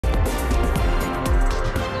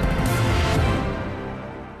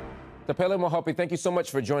Thapelo Mohapi, thank you so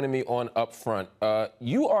much for joining me on UpFront.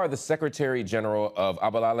 You are the Secretary General of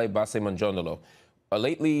Abahlali, baseMjondolo.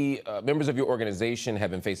 Lately, members of your organization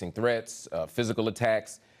have been facing threats, physical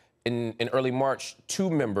attacks. In early March, two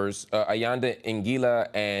members, Ayanda Ngila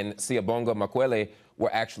and Siyabonga Makwele,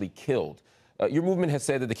 were actually killed. Your movement has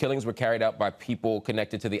said that the killings were carried out by people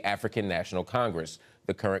connected to the African National Congress,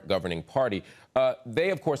 the current governing party. They,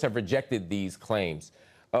 of course, have rejected these claims.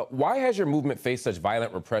 Why has your movement faced such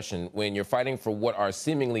violent repression when you're fighting for what are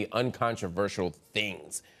seemingly uncontroversial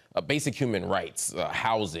things, basic human rights,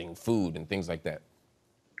 housing, food, and things like that?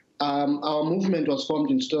 Our movement was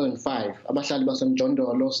formed in 2005. Abahlali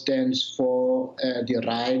baseMjondolo stands for the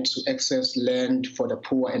right to access land for the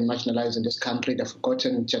poor and marginalized in this country, the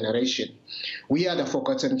forgotten generation. We are the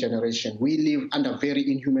forgotten generation. We live under very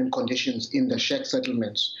inhuman conditions in the shack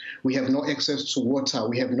settlements. We have no access to water.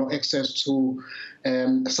 We have no access to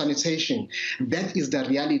sanitation. That is the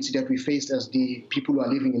reality that we faced as the people who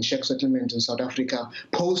are living in shack settlements in South Africa,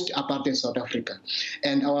 post-apartheid South Africa.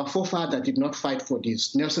 And our forefather did not fight for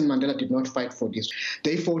this. Nelson Mandela did not fight for this.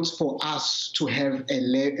 They fought for us to have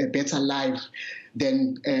a better life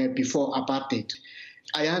than before apartheid.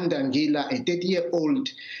 Ayanda Ngila, a 30-year-old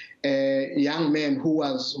young man who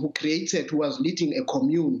was leading a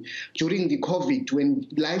commune during the COVID when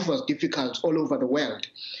life was difficult all over the world.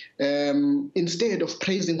 Instead of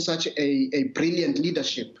praising such a brilliant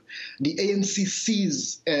leadership, the ANC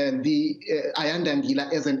sees Ayanda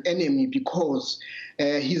Ngila as an enemy because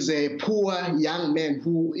he's a poor young man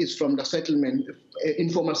who is from the settlement,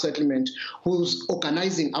 informal settlement, who's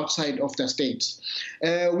organizing outside of the state.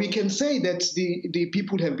 We can say that the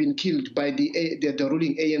people have been killed by the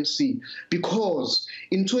ruling ANC because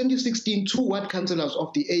in 2016, two ward councillors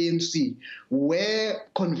of the ANC were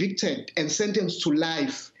convicted and sentenced to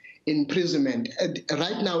life imprisonment.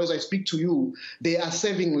 Right now, as I speak to you, they are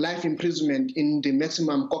serving life imprisonment in the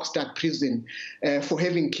maximum Kokstad prison for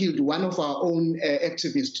having killed one of our own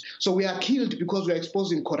activists. So we are killed because we are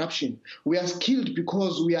exposing corruption. We are killed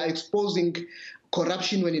because we are exposing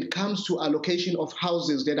corruption when it comes to allocation of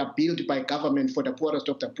houses that are built by government for the poorest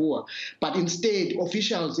of the poor. But instead,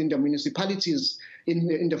 officials in the municipalities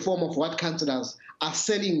in the form of ward councillors are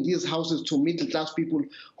selling these houses to middle-class people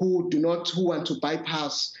who want to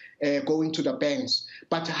bypass going to the banks.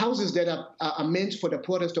 But houses that are meant for the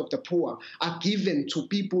poorest of the poor are given to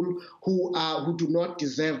people who do not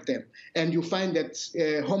deserve them. And you find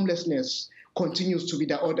that homelessness continues to be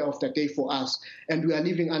the order of the day for us, and we are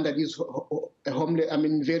living under these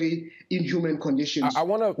very inhuman conditions. I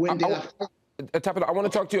want to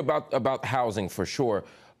talk to you about housing for sure,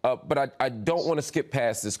 but I don't want to skip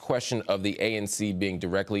past this question of the ANC being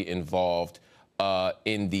directly involved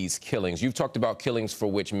in these killings. You've talked about killings for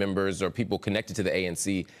which members or people connected to the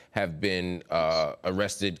ANC have been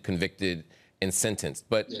arrested, convicted, and sentenced,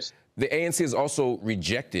 but yes. The ANC has also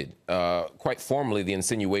rejected quite formally the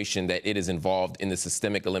insinuation that it is involved in the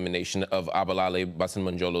systemic elimination of Abahlali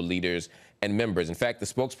baseMjondolo leaders and members. In fact, the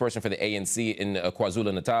spokesperson for the ANC in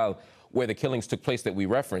KwaZulu-Natal, where the killings took place that we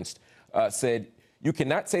referenced, said, "You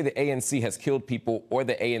cannot say the ANC has killed people or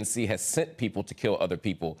the ANC has sent people to kill other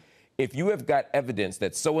people. If you have got evidence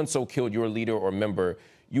that so-and-so killed your leader or member,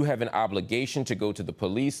 you have an obligation to go to the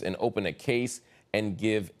police and open a case and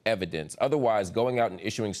give evidence. Otherwise, going out and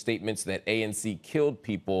issuing statements that ANC killed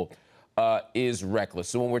people is reckless."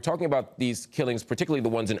 So when we're talking about these killings, particularly the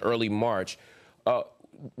ones in early March,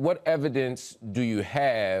 what evidence do you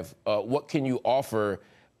have? What can you offer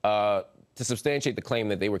to substantiate the claim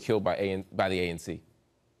that they were killed by the ANC?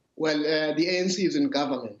 Well, the ANC is in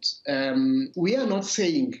government. We are not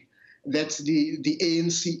saying that the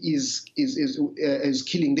ANC is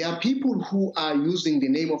killing. There are people who are using the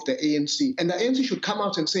name of the ANC, and the ANC should come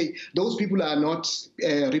out and say those people are not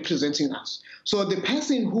representing us. So the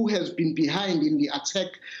person who has been behind in the attack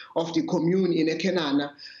of the commune in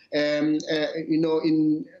Ekenana,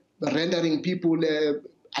 in rendering people,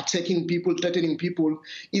 attacking people, threatening people,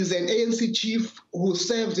 is an ANC chief who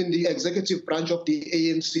serves in the executive branch of the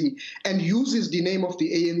ANC and uses the name of the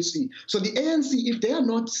ANC. So the ANC, if they are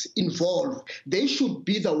not involved, they should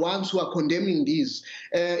be the ones who are condemning these.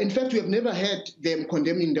 In fact, we have never heard them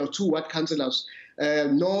condemning the two ward councillors.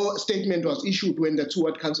 No statement was issued when the two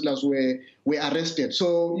ward councillors were arrested.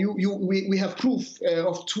 So we have proof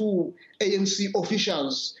of two ANC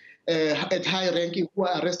officials at high ranking who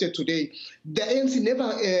are arrested today. The ANC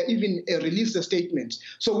never even released a statement.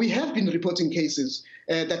 So we have been reporting cases.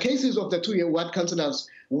 The cases of the two ward councillors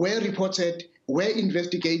were reported, were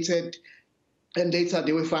investigated, and later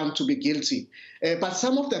they were found to be guilty. But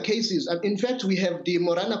some of the cases, in fact, we have the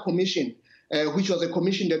Morana Commission which was a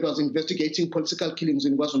commission that was investigating political killings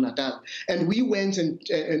in KwaZulu-Natal. And we went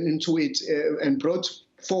into it and brought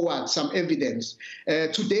forward some evidence.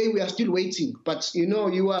 Today, we are still waiting. But,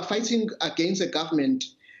 you are fighting against a government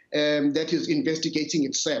that is investigating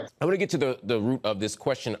itself. I want to get to the root of this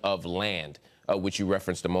question of land, which you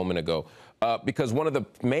referenced a moment ago, because one of the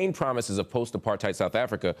main promises of post-apartheid South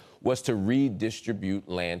Africa was to redistribute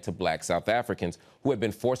land to black South Africans who had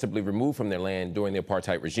been forcibly removed from their land during the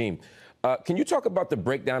apartheid regime. Can you talk about the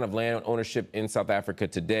breakdown of land ownership in South Africa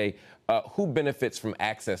today? Who benefits from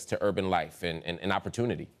access to urban life and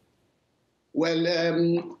opportunity? Well,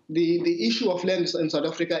 the issue of land in South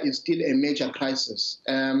Africa is still a major crisis.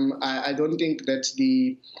 I don't think that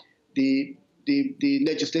the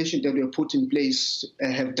legislation that we have put in place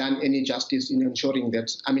have done any justice in ensuring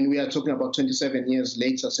that. I mean, we are talking about 27 years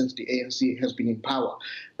later since the ANC has been in power,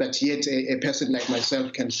 but yet a person like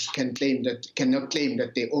myself cannot claim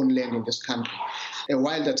that they own land in this country.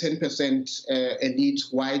 While the 10% elite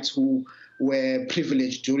whites who were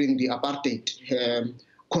privileged during the apartheid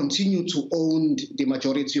continue to own the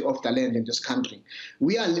majority of the land in this country.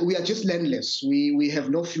 We are just landless. We have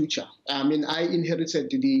no future. I mean, I inherited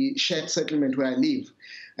the shack settlement where I live.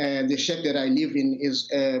 The shack that I live in is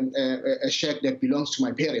a shack that belongs to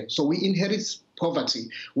my parents. So we inherit poverty.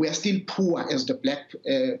 We are still poor as the black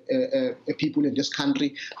people in this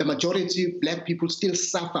country. The majority of black people still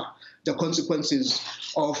suffer the consequences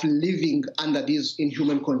of living under these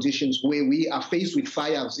inhuman conditions, where we are faced with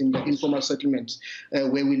fires in the informal settlements, where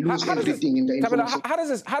we lose everything in the informal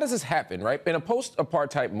settlements. How does this happen, right? In a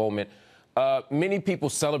post-apartheid moment, many people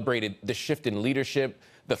celebrated the shift in leadership,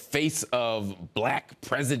 the face of black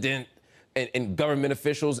president and government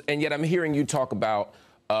officials, and yet I'm hearing you talk about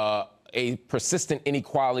a persistent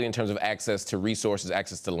inequality in terms of access to resources,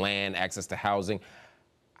 access to land, access to housing.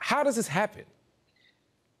 How does this happen?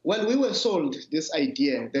 Well, we were sold this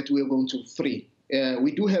idea that we are going to free.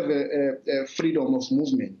 We do have a freedom of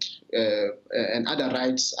movement and other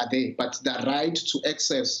rights are there, but the right to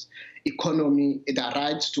access economy, the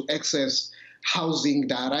right to access housing,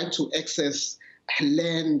 the right to access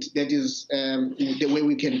land that is the way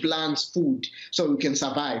we can plant food so we can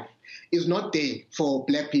survive is not there for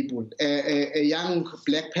black people. A young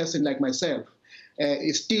black person like myself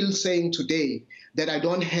is still saying today that I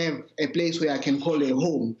don't have a place where I can call a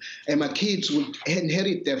home, and my kids would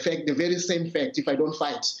inherit the very same fact if I don't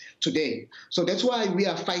fight today. So that's why we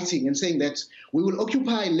are fighting and saying that we will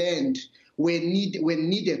occupy land when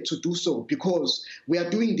needed to do so, because we are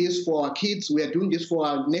doing this for our kids, we are doing this for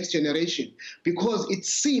our next generation, because it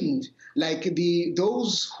seemed like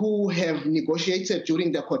those who have negotiated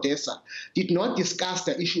during the CODESA did not discuss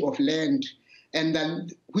the issue of land, and then,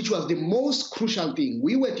 which was the most crucial thing.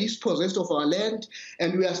 We were dispossessed of our land,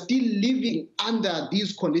 and we are still living under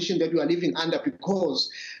these conditions that we are living under because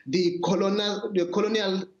the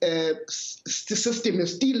colonial system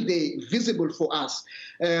is still there, visible for us.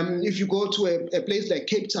 If you go to a place like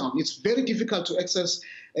Cape Town, it's very difficult to access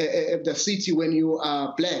the city when you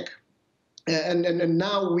are black. And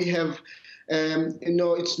now we have,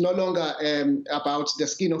 it's no longer about the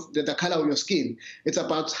skin of the color of your skin. It's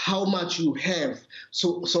about how much you have,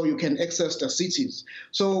 so you can access the cities.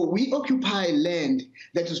 So we occupy land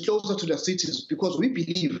that is closer to the cities because we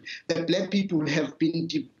believe that black people have been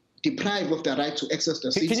deprived of the right to access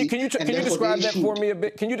the city. Can you describe that for me a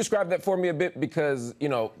bit? Can you describe that for me a bit? Because,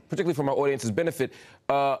 particularly for my audience's benefit,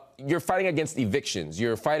 you're fighting against evictions.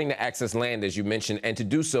 You're fighting to access land, as you mentioned, and to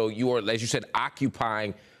do so, you are, as you said,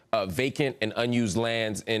 occupying vacant and unused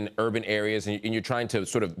lands in urban areas, and you're trying to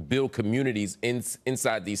sort of build communities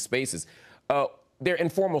inside these spaces. They're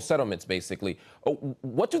informal settlements, basically.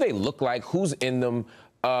 What do they look like? Who's in them?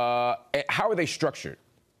 How are they structured?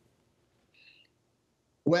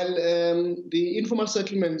 Well, the informal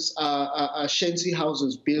settlements are shanty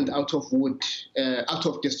houses built out of wood, out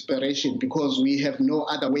of desperation, because we have no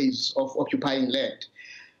other ways of occupying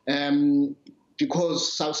land.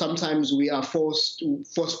 Because sometimes we are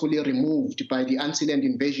forcefully removed by the anti-land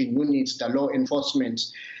invasion units, the law enforcement,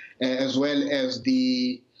 as well as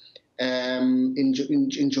the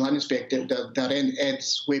in Johannesburg, the Rand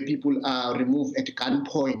Ads, where people are removed at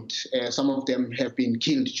gunpoint. Some of them have been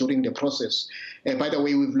killed during the process. By the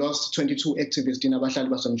way, we've lost 22 activists in Abahlali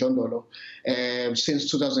baseMjondolo since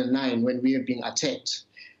 2009 when we have been attacked.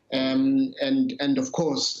 And of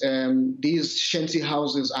course, these shanty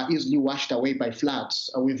houses are easily washed away by floods.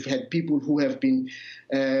 We've had people who have been,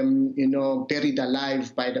 buried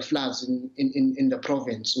alive by the floods in the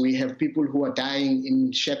province. We have people who are dying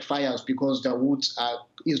in shack fires because the woods are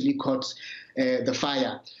easily caught the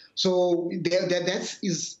fire. So that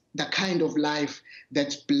is the kind of life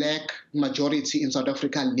that black majority in South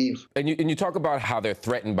Africa live. And you talk about how they're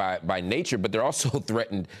threatened by nature, but they're also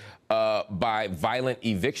threatened by violent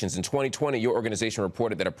evictions. In 2020, your organization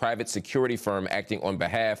reported that a private security firm acting on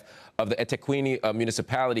behalf of the eThekwini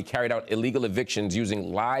municipality carried out illegal evictions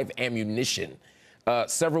using live ammunition.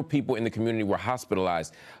 Several people in the community were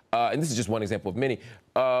hospitalized. And this is just one example of many.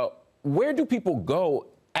 Where do people go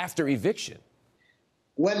after eviction?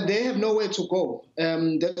 Well, they have nowhere to go.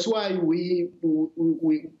 That's why we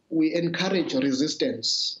encourage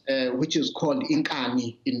resistance, which is called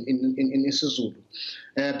inkani in isiZulu,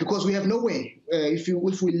 because we have nowhere. If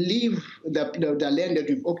we leave the land that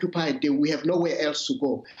we've occupied, we have nowhere else to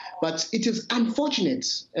go. But it is unfortunate,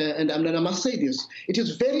 and I must say this, it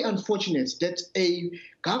is very unfortunate that a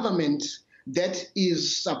government that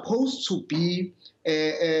is supposed to be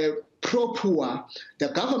pro-poor, the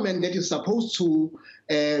government that is supposed to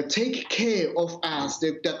take care of us,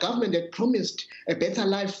 the government that promised a better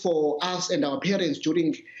life for us and our parents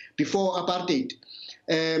before apartheid,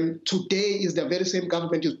 today is the very same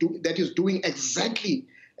government that is doing exactly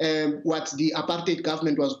what the apartheid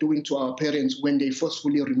government was doing to our parents when they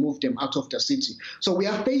forcefully removed them out of the city. So we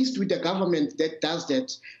are faced with a government that does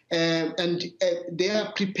that, and they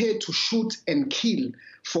are prepared to shoot and kill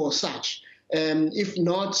for such. If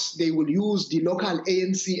not, they will use the local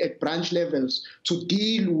ANC at branch levels to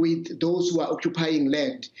deal with those who are occupying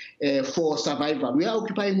land for survival. We are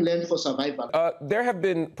occupying land for survival. There have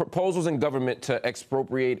been proposals in government to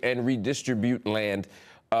expropriate and redistribute land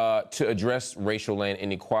to address racial land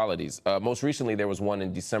inequalities. Most recently, there was one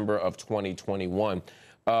in December of 2021.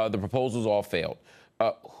 The proposals all failed.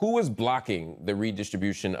 Who is blocking the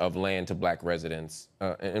redistribution of land to black residents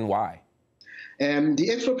and why? The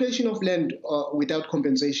expropriation of land without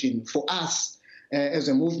compensation, for us as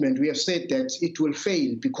a movement, we have said that it will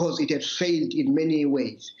fail because it has failed in many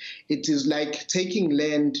ways. It is like taking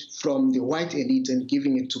land from the white elite and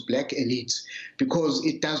giving it to black elites because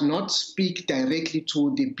it does not speak directly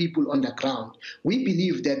to the people on the ground. We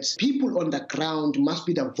believe that people on the ground must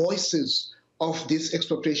be the voices of this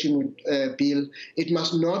expropriation bill. It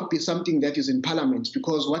must not be something that is in Parliament,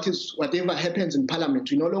 because whatever happens in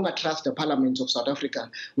Parliament, we no longer trust the Parliament of South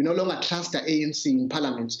Africa. We no longer trust the ANC in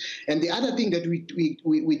Parliament. And the other thing that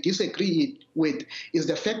we disagree with is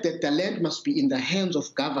the fact that the land must be in the hands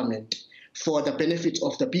of government for the benefit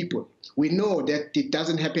of the people. We know that it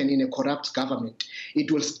doesn't happen in a corrupt government.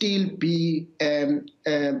 It will still be in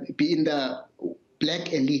the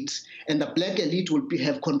black elite, and the black elite will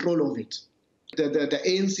have control of it. The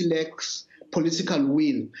ANC lacks political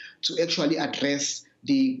will to actually address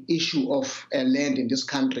the issue of land in this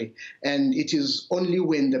country. And it is only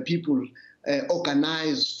when the people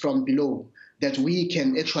organize from below that we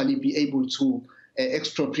can actually be able to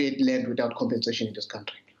expropriate land without compensation in this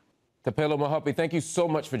country. Thapelo Mohapi, thank you so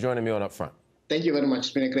much for joining me on UpFront. Thank you very much.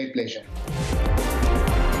 It's been a great pleasure.